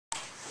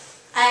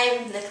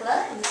I'm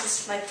Nicola, and this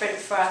is my print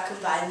for our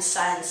combined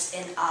science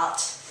and art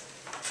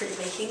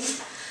printmaking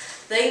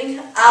thing.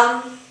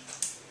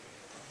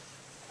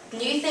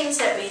 New things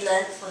that we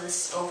learned for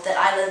this, or that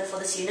I learned for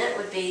this unit,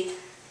 would be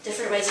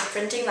different ways of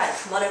printing, like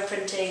mono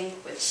printing,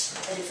 which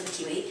I did for the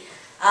Kiwi,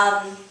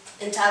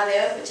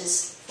 intaglio, which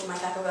is for my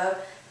paper,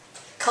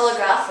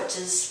 colorgraph, which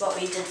is what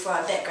we did for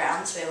our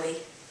backgrounds, where we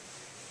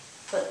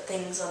put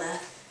things on a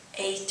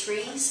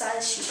A3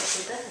 size sheet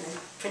of paper and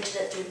then printed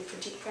it through the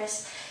printing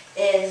press,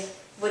 and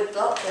wood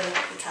block, where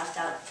we carved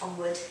out on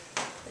wood.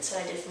 That's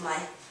what I did for my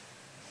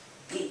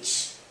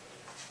beach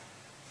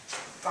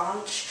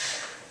branch.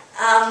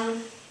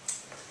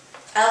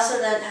 I also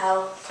learned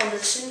how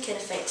composition can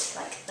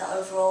affect the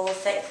overall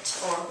effect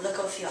or look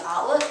of your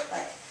artwork,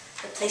 like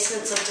the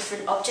placements of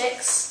different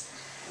objects,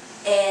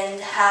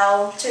 and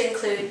how to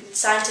include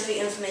scientific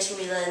information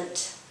we learned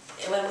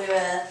when we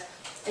were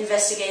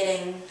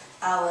investigating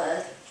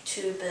our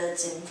 2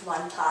 birds in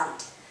 1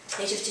 plant,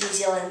 native to New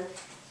Zealand,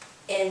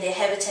 and their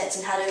habitats,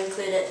 and how to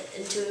include it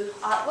into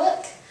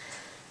artwork.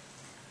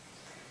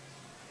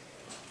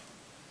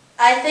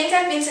 I think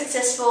I've been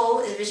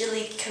successful in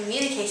visually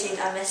communicating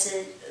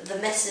the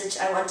message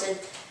I wanted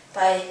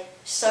by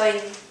showing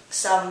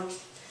some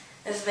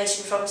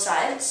information from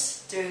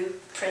science through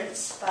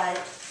prints, by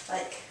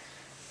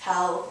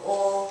how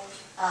all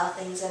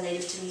things are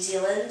native to New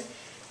Zealand,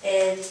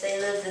 and they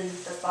live in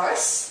the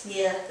forests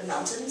near the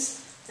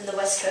mountains in the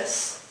west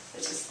coast,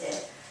 which is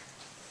there,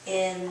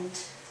 and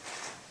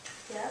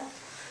yeah,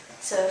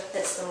 so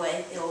that's the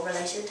way they're all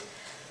related.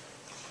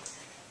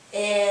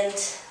 And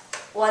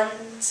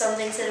some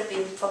things that have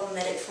been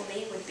problematic for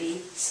me would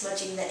be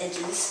smudging the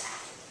edges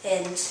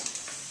and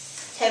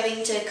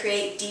having to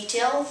create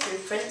detail through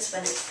prints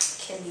when it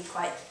can be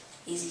quite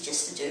easy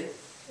just to do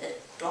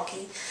it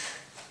blocky,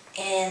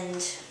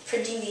 and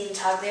printing the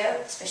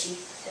intaglio, especially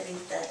having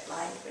that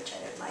line, which I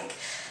don't like.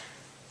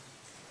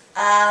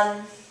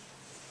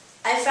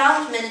 I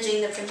found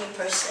managing the printing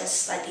process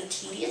slightly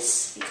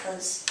tedious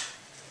because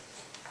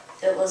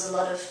it was a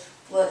lot of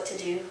work to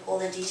do all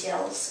the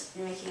details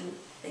and making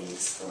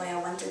things the way I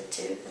wanted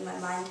to in my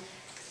mind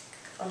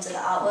onto the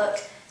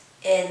artwork,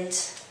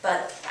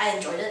 but I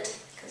enjoyed it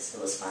because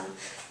it was fun.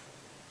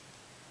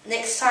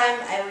 Next time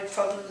I would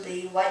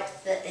probably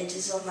wipe the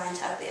edges of my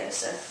intaglio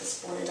so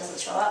this border doesn't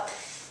show up,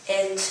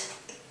 and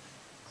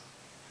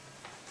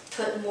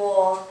put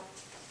more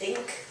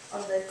ink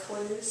on the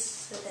corners,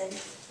 so then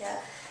yeah,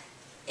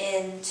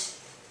 and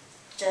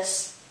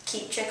just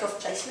keep track of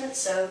placement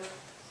so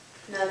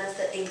none of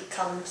the ink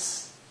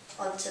comes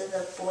onto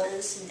the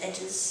borders and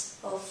edges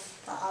of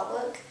the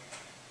artwork.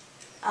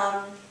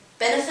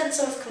 Benefits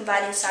of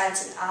combining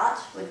science and art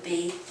would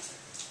be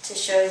to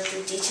show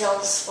the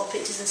details for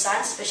pictures in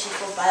science, especially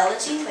for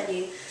biology, when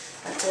you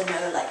want to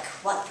know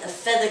what a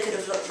feather could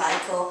have looked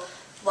like, or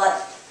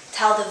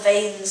how the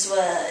veins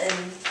were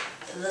in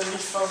the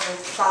leaf of a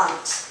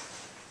plant,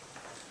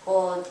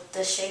 or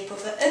the shape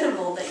of an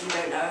animal that you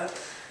don't know.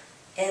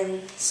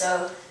 And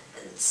so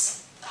it's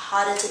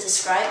harder to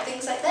describe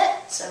things like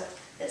that, so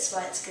that's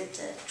why it's good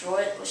to draw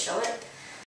it or show it.